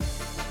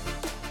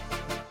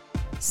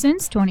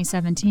Since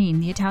 2017,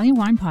 the Italian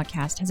Wine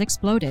Podcast has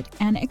exploded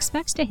and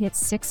expects to hit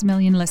 6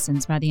 million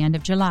listens by the end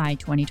of July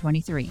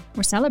 2023.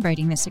 We're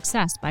celebrating this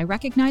success by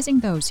recognizing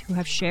those who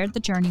have shared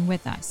the journey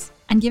with us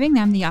and giving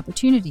them the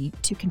opportunity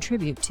to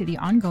contribute to the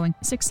ongoing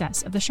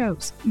success of the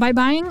shows. By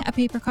buying a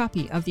paper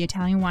copy of the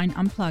Italian Wine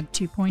Unplugged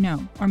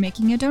 2.0 or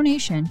making a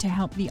donation to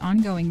help the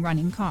ongoing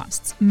running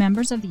costs,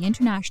 members of the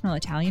international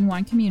Italian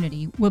wine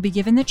community will be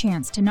given the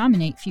chance to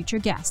nominate future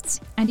guests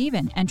and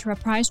even enter a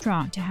prize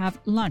draw to have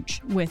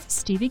lunch with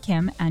Stevie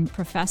Kim and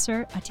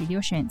Professor Attilio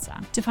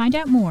Scienza. To find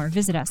out more,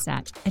 visit us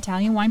at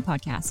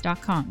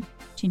italianwinepodcast.com.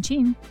 Chin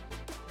chin!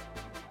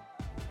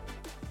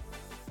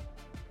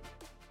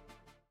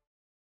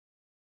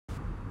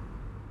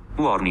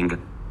 Warning.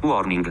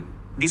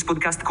 This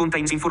podcast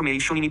contains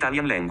information in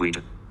Italian language.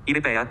 I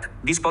repeat,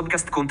 this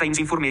podcast contains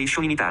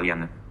information in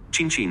Italian.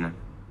 Chin chin.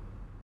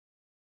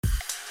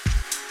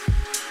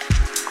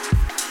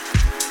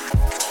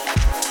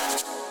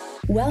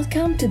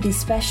 Welcome to this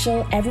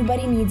special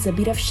Everybody Needs a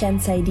Bit of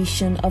Scienza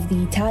edition of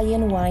the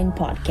Italian Wine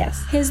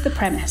Podcast. Here's the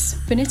premise.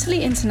 When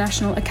Italy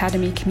International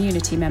Academy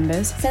community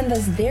members send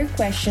us their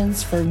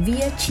questions for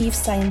via Chief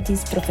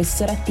Scientist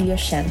Professor Attilio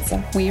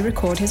Scienza, we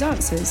record his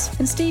answers,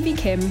 and Stevie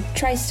Kim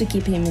tries to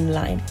keep him in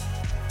line.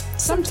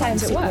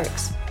 Sometimes it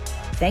works.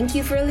 Thank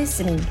you for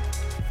listening.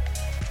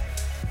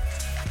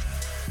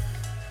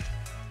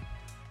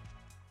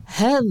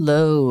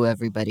 Hello,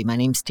 everybody. My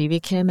name's Stevie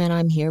Kim, and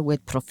I'm here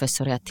with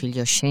Professor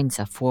Attilio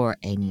Scienza for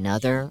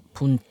another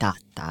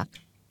puntata,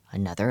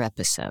 another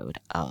episode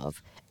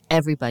of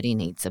Everybody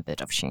Needs a Bit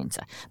of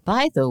Scienza.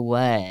 By the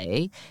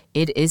way,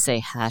 it is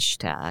a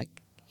hashtag.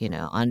 You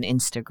know, on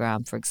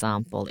Instagram, for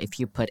example, if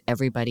you put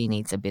Everybody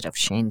Needs a Bit of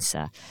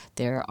Scienza,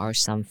 there are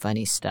some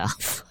funny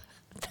stuff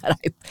that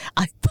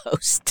I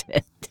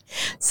posted.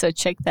 So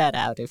check that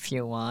out if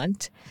you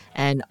want.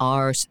 And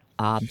our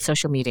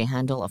social media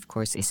handle, of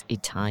course, is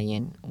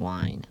Italian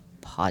Wine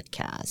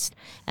Podcast.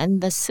 And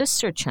the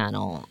sister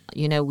channel,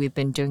 you know, we've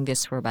been doing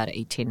this for about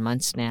 18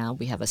 months now.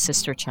 We have a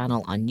sister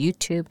channel on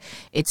YouTube.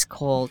 It's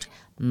called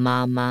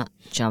Mama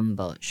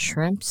Jumbo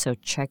Shrimp. So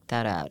check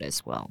that out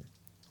as well.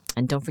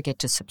 And don't forget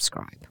to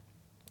subscribe.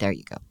 There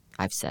you go.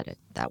 I've said it.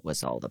 That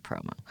was all the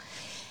promo.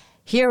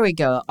 Here we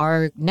go.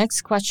 Our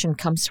next question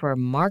comes from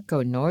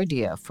Marco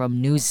Nordio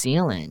from New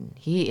Zealand.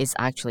 He is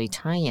actually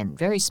Italian,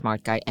 very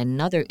smart guy,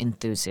 another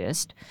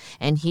enthusiast,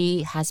 and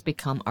he has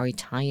become our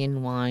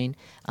Italian wine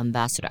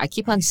ambassador. I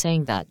keep on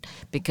saying that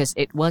because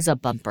it was a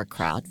bumper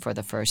crowd for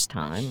the first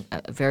time.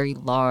 A very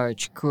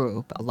large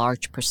group, a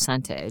large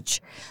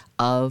percentage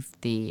of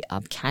the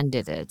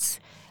candidates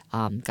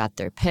got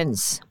their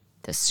pins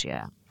this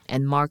year.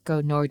 And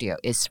Marco Nordio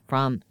is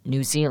from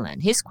New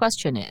Zealand. His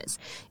question is,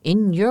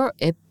 in your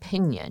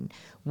opinion,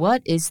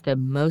 what is the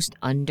most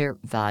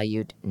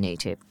undervalued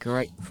native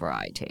grape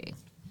variety?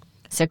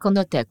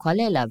 Secondo te, qual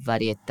è la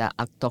varietà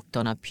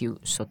autoctona più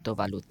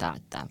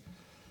sottovalutata?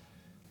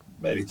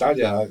 Beh,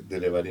 l'Italia ha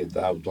delle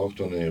varietà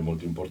autoctone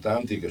molto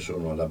importanti che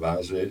sono alla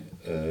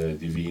base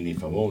di vini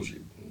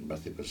famosi.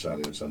 Basti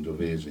pensare al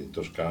Sangiovese in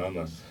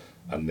Toscana,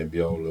 al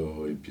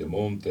Nebbiolo in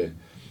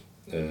Piemonte,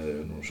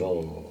 non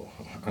so,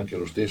 anche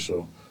lo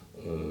stesso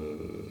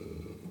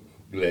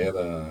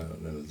Glera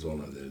nella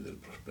zona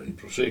del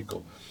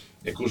Prosecco,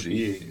 e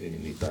così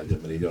in Italia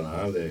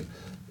meridionale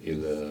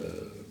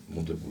il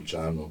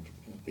Montepulciano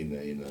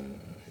in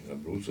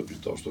Abruzzo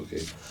piuttosto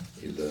che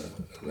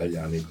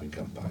l'Aglianico in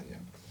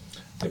Campania.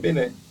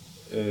 Ebbene,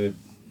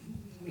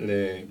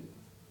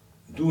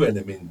 due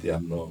elementi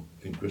hanno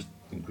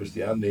in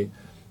questi anni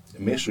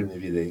messo in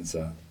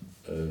evidenza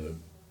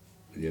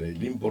direi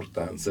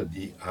l'importanza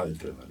di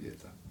altre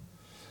varietà.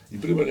 Il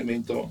primo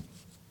elemento,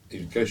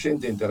 il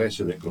crescente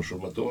interesse del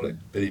consumatore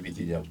per i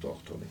vitigni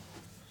autoctoni.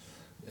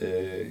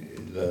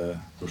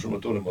 Il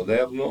consumatore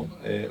moderno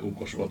è un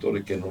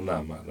consumatore che non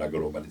ama la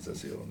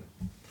globalizzazione,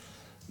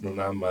 non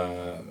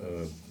ama,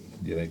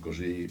 direi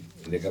così,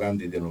 le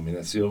grandi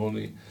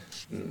denominazioni,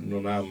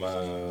 non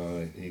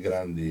ama i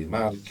grandi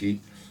marchi,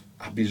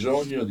 ha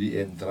bisogno di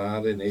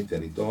entrare nei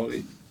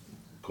territori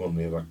con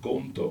il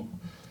racconto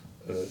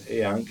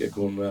e anche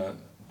con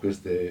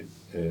queste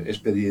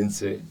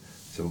esperienze,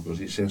 diciamo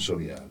così,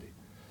 sensoriali.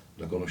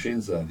 La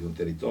conoscenza di un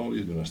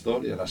territorio, di una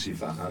storia, la si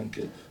fa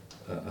anche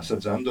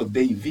assaggiando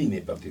dei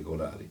vini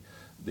particolari,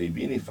 dei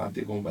vini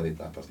fatti con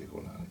varietà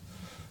particolari.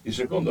 Il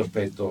secondo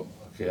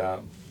aspetto che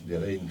ha,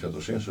 direi in un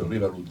certo senso,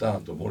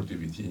 rivalutato molti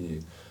vitigni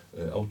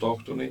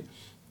autoctoni,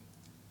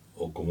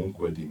 o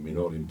comunque di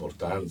minore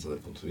importanza dal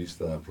punto di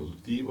vista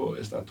produttivo,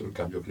 è stato il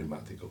cambio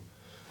climatico.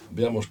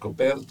 Abbiamo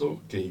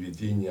scoperto che i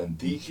vitigni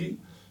antichi,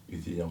 i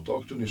vitigni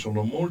autoctoni,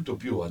 sono molto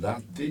più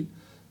adatti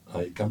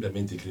ai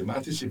cambiamenti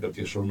climatici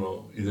perché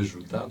sono il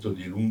risultato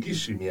di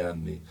lunghissimi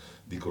anni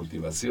di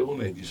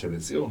coltivazione e di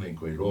selezione in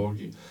quei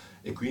luoghi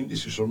e quindi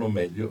si sono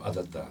meglio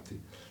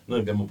adattati. Noi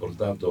abbiamo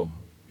portato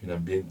in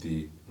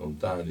ambienti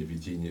lontani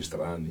vitigni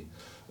strani,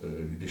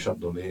 di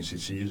Chardonnay in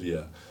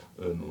Sicilia,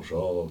 non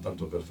so,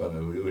 tanto per fare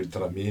il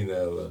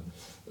Traminer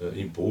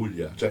in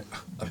Puglia, cioè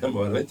abbiamo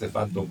veramente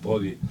fatto un po'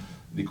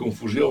 di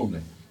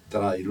confusione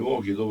tra i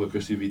luoghi dove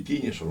questi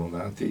vitigni sono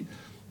nati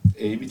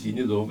e i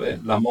vitigni dove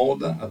la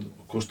moda ha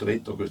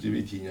costretto questi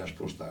vitigni a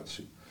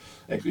spostarsi.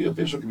 Ecco, io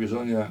penso che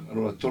bisogna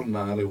allora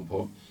tornare un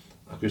po'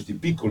 a questi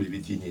piccoli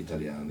vitigni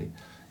italiani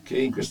che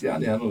in questi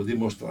anni hanno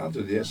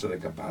dimostrato di essere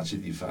capaci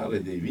di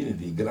fare dei vini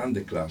di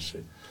grande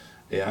classe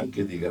e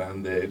anche di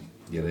grande,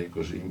 direi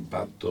così,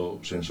 impatto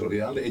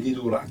sensoriale e di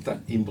durata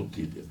in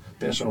bottiglia.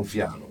 Penso a un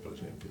Fiano, per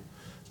esempio.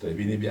 Tra i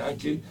vini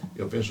bianchi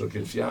io penso che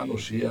il Fiano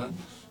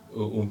sia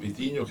un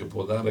vitigno che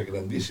può dare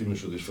grandissime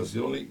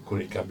soddisfazioni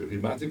con il cambio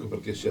climatico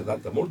perché si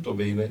adatta molto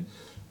bene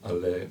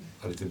alle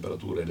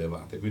temperature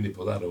elevate, quindi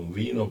può dare un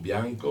vino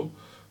bianco,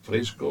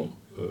 fresco,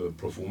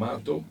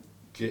 profumato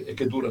e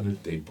che dura nel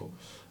tempo.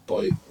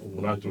 Poi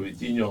un altro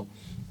vitigno,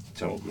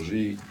 diciamo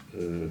così,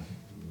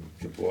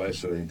 che può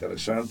essere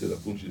interessante dal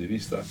punto di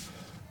vista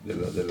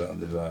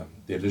del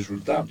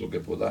risultato che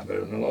può dare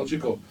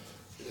l'enologico,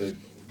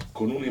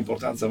 con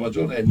un'importanza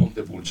maggiore, è il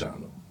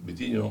Montepulciano,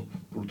 vitigno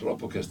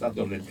purtroppo che è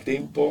stato nel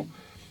tempo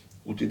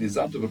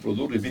utilizzato per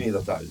produrre i vini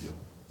da taglio.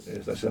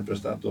 È sempre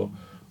stato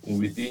un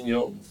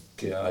vitigno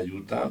che ha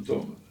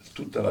aiutato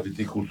tutta la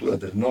viticoltura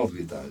del nord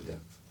Italia,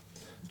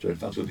 cioè il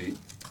fatto di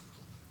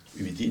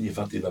i vini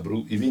fatti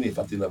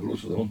in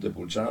Abruzzo da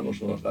Montepulciano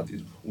sono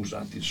stati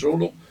usati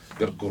solo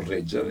per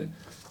correggere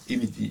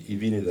i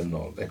vini del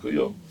nord. Ecco,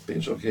 io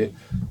penso che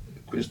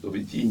questo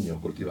vitigno,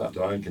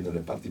 coltivato anche nelle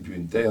parti più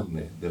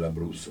interne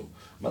dell'Abruzzo,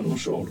 ma non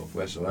solo, può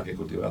essere anche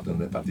coltivato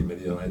nelle parti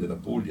meridionali della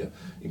Puglia,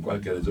 in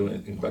qualche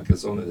regione, in qualche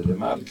zona delle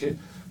Marche,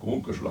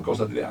 comunque sulla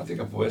costa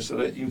adriatica, può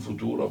essere in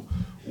futuro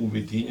un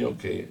vitigno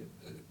che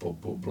può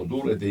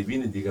produrre dei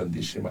vini di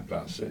grandissima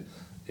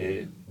classe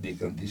e di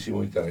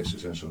grandissimo interesse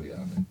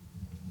sensoriale.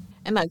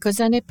 Ma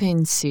cosa ne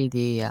pensi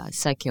di,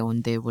 sai che è un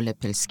debole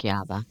per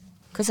Schiava?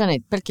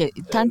 Perché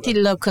tanti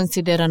lo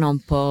considerano un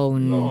po'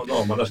 un... No,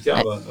 ma la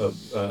Schiava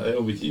è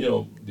un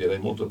vitigno, direi,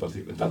 molto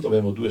particolare. Intanto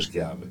abbiamo due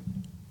Schiave,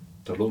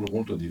 tra loro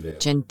molto diverse.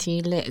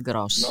 Gentile e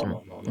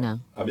grosso.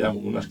 No. Abbiamo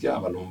una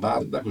Schiava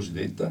lombarda,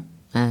 cosiddetta,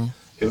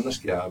 e una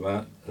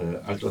Schiava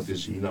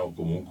altoatesina o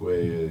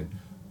comunque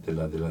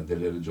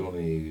delle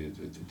regioni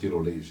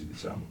tirolesi,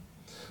 diciamo.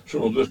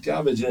 Sono due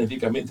Schiave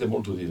geneticamente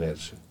molto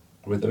diverse,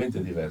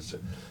 completamente diverse.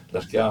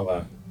 La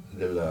Schiava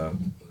della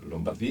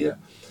Lombardia...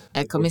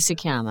 E come si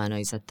chiamano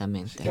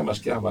esattamente? Si chiama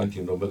Schiava anche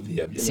in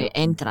Lombardia. Sì,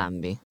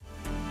 entrambi.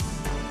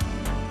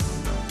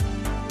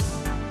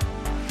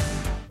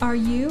 Are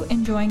you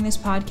enjoying this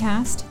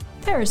podcast?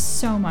 There is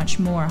so much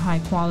more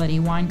high-quality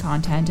wine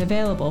content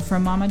available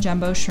from Mama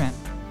Jumbo Shrimp.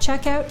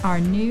 Check out our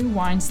new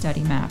wine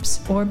study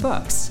maps or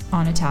books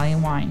on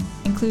Italian wine,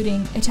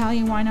 including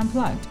Italian Wine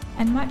Unplugged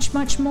and much,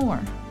 much more.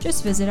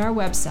 Just visit our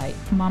website,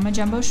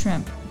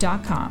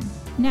 mamajumboshrimp.com.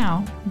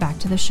 Now, back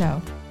to the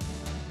show.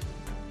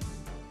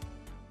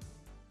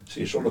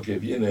 Sì, solo che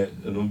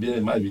non viene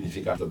mai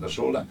vinificata da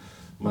sola,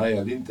 ma è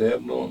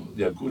all'interno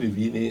di alcuni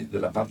vini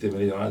della parte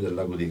meridionale del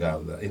lago di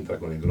Garda. Entra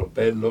con il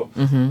Groppello,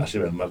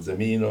 assieme al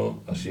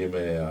Marzemino,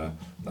 assieme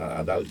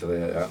ad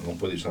altre, a un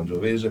po' di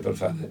Sangiovese, per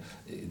fare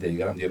dei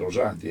grandi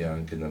rosati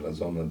anche nella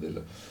zona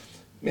del...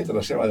 Mentre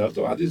la Schiava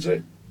dell'Alto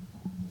Adige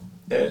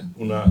è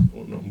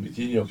un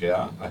vitigno che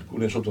ha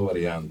alcune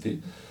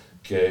sottovarianti,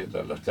 che è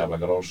la Schiava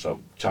grossa,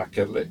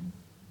 Ciaccherle,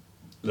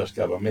 la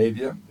Schiava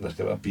media, la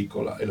Schiava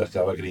piccola e la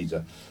Schiava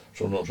grigia.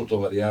 Sono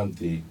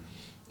sottovarianti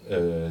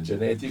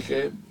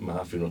genetiche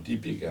ma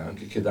fenotipiche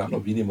anche, che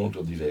danno vini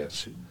molto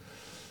diversi.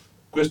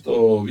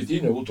 Questo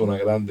vitigno ha avuto una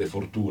grande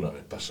fortuna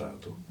nel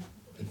passato.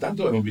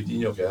 Intanto è un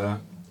vitigno che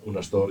ha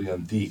una storia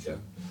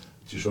antica,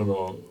 ci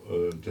sono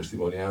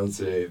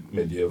testimonianze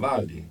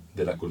medievali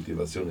della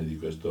coltivazione di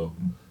questo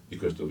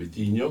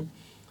vitigno,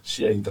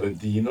 sia in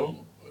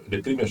Trentino, le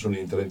prime sono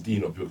in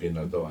Trentino più che in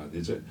Alto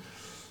Adige,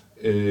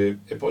 e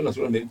poi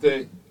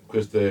naturalmente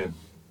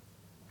queste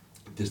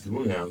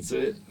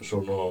testimonianze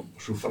sono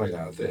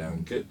suffragate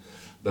anche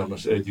da una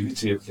serie di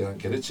ricerche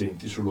anche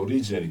recenti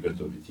sull'origine di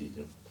questo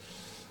vitigno.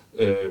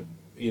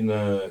 In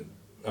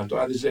Alto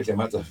Adige è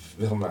chiamata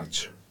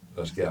Vernaccia,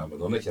 la Schiava,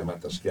 non è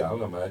chiamata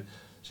Schiava ma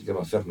si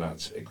chiama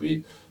Vernaccia, e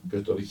qui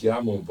questo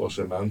richiamo un po'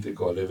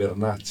 semantico alle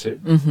vernacce,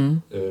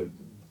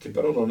 che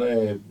però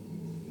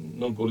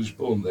non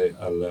corrisponde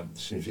al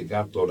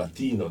significato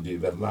latino di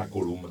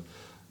vernaculum,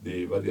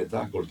 di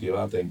varietà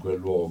coltivata in quel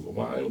luogo,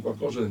 ma è un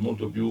qualcosa di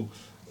molto più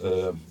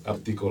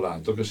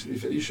articolato, che si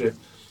riferisce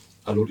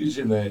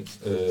all'origine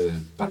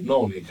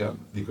pannonica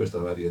di questa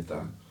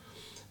varietà,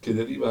 che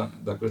deriva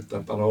da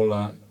questa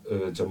parola,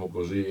 diciamo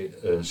così,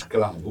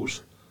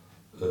 sclavus,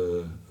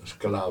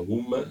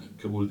 sclavum,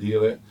 che vuol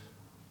dire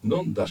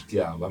non da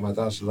schiava ma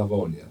da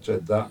Slavonia, cioè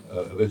da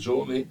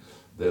regioni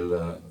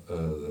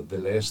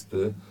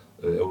dell'est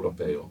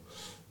europeo,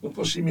 un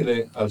po'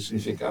 simile al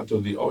significato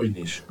di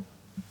oinish.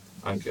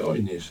 Anche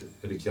oinish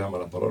richiama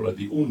la parola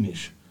di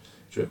unnish,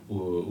 cioè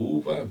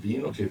uva,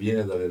 vino che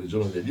viene dalle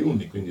regioni degli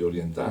Unni, quindi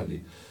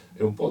orientali,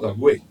 è un po' da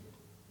gue,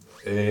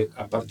 e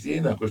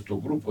appartiene a questo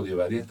gruppo di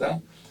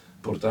varietà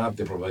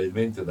portate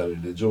probabilmente dalle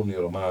legioni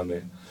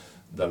romane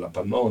dalla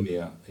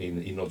Pannonia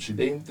in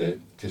Occidente,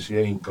 che si è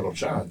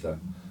incrociata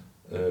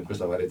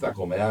questa varietà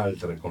come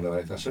altre con le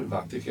varietà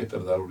selvatiche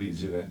per dare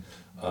origine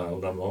a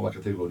una nuova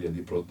categoria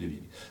di prodotti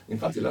vini.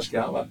 Infatti la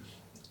Schiava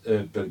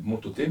per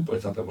molto tempo è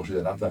stata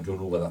considerata anche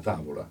un'uva da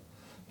tavola,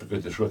 per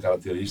queste sue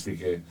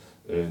caratteristiche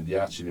di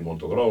acidi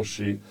molto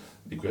grossi,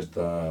 di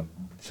questa,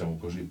 diciamo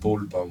così,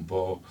 polpa un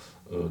po'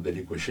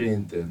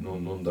 deliquescente,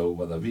 non da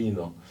uva da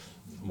vino,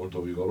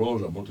 molto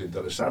vigorosa, molto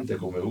interessante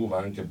come uva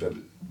anche per...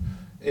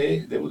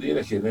 E devo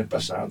dire che nel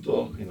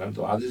passato in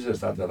Alto Adige è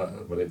stata la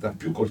varietà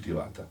più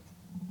coltivata.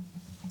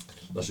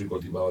 La si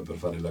coltivava per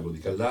fare il lago di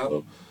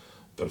Caldaro,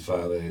 per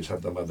fare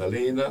Santa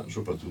Maddalena,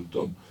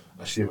 soprattutto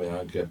assieme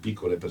anche a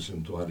piccole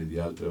percentuali di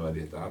altre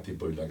varietà,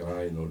 tipo il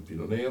Lagraino o il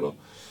Pino Nero,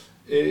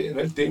 e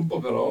nel tempo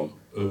però,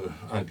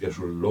 anche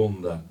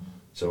sull'onda,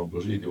 diciamo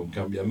così, di un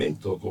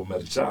cambiamento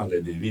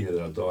commerciale dei vini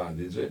dell'Alto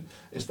Adige,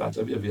 è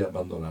stata via via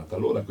abbandonata.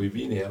 Allora quei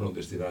vini erano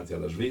destinati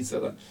alla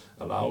Svizzera,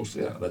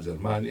 all'Austria, alla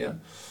Germania,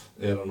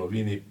 erano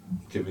vini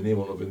che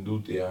venivano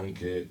venduti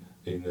anche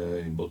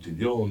in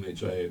bottiglioni,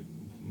 cioè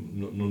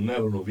non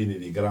erano vini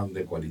di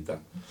grande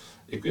qualità,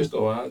 e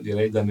questo ha,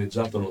 direi,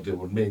 danneggiato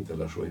notevolmente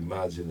la sua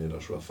immagine, la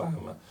sua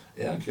fama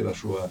e anche la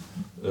sua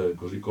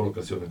così,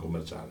 collocazione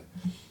commerciale.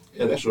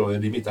 E adesso è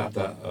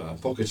limitata a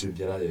poche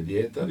centinaia di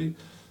ettari,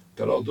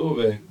 però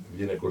dove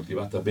viene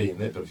coltivata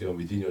bene, perché è un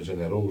vitigno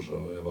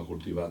generoso, va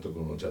coltivato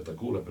con una certa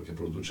cura perché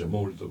produce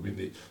molto,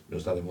 quindi bisogna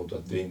stare molto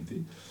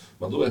attenti,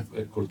 ma dove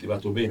è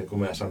coltivato bene,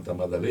 come a Santa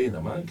Maddalena,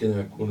 ma anche in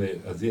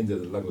alcune aziende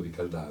del lago di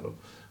Caldaro,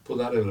 può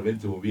dare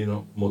veramente un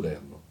vino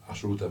moderno,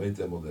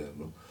 assolutamente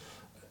moderno.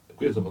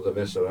 Questo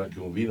potrebbe essere anche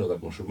un vino da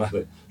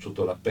consumare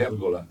sotto la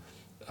pergola,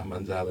 a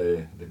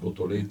mangiare le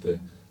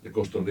costolette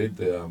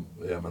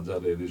e a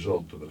mangiare il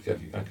risotto,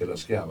 perché anche la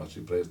Schiava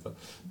si presta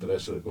per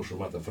essere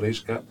consumata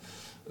fresca,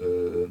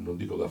 non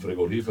dico da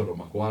frigorifero,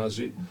 ma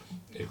quasi,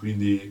 e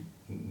quindi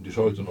di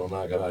solito non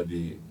ha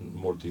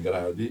molti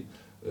gradi,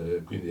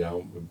 quindi ha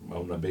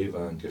una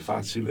beva anche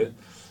facile,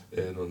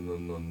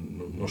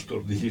 non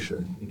stordisce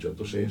in un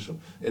certo senso,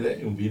 ed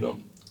è un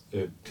vino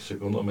che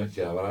secondo me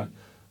che avrà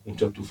un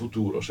certo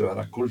futuro se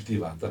verrà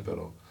coltivata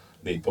però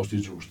nei posti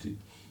giusti.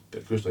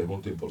 Per questo è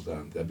molto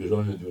importante, ha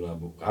bisogno di una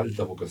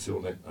alta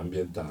vocazione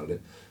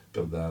ambientale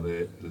per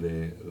dare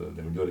le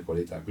migliori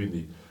qualità,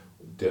 quindi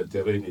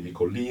terreni di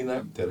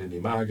collina, terreni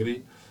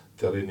magri,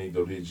 terreni di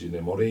origine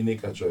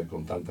morenica, cioè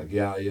con tanta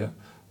ghiaia,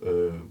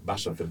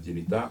 bassa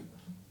fertilità,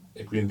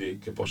 e quindi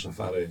che possa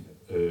fare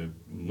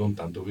non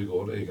tanto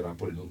vigore e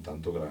grappoli non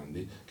tanto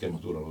grandi che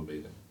maturano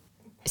bene.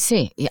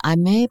 Sì, a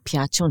me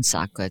piace un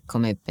sacco,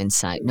 come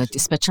pensai,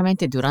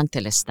 specialmente durante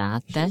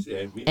l'estate.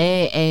 Sì,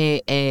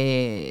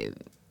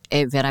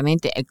 È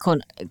veramente,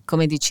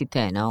 come dici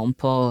te, no? Un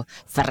po'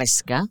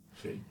 fresca,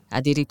 sì.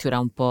 addirittura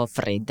un po'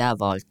 fredda a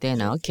volte,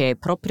 no? Che è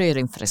proprio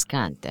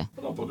rinfrescante.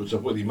 No, proprio il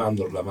sapore di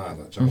mandorla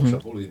amara, c'è un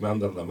sapore di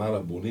mandorla amara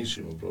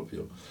buonissimo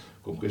proprio,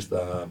 con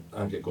questa,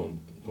 anche con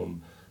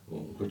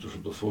questo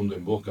sottofondo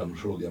in bocca non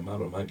solo di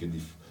amaro ma anche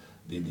di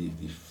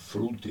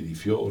frutti, di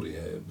fiori,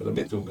 è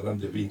veramente un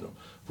grande vino.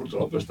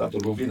 Purtroppo è stato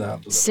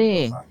rovinato da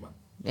Sì. questa fama.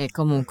 E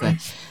comunque,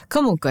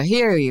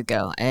 here you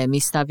go. Mi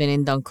sta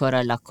venendo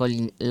ancora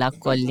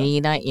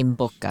l'acquolina in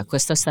bocca.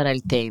 Questo sarà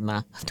il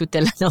tema, tutta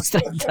la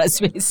nostra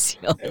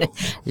trasmissione.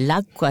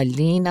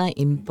 L'acquolina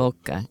in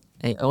bocca.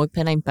 Ho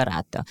appena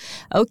imparato.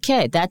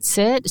 Okay, that's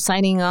it.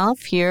 Signing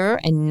off here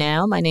and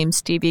now. My name's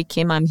Stevie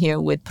Kim. I'm here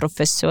with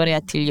Professore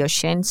Attilio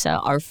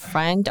Scienza, our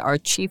friend, our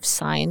chief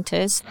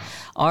scientist,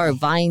 our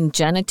vine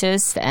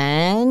genetist,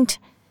 and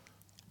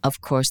of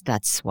course,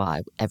 that's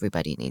why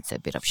everybody needs a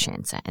bit of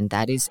scienza, and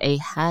that is a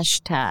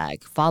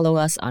hashtag. Follow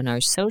us on our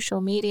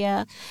social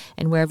media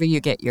and wherever you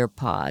get your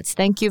pods.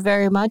 Thank you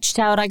very much.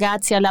 Ciao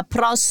ragazzi, alla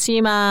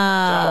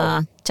prossima.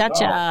 Ciao.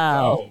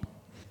 Ciao.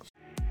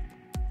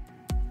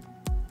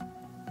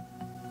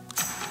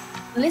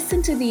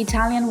 Listen to the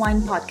Italian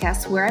Wine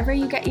Podcast wherever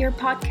you get your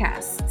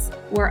podcasts.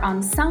 We're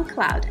on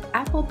SoundCloud,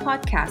 Apple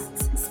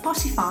Podcasts,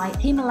 Spotify,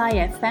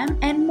 Himalaya FM,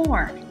 and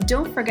more.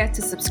 Don't forget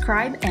to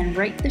subscribe and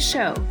rate the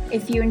show.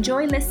 If you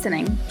enjoy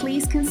listening,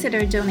 please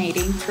consider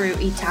donating through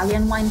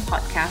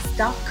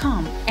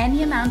ItalianWinePodcast.com.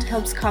 Any amount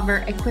helps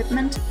cover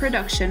equipment,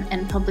 production,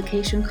 and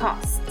publication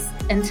costs.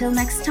 Until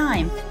next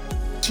time,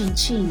 cin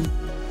cin.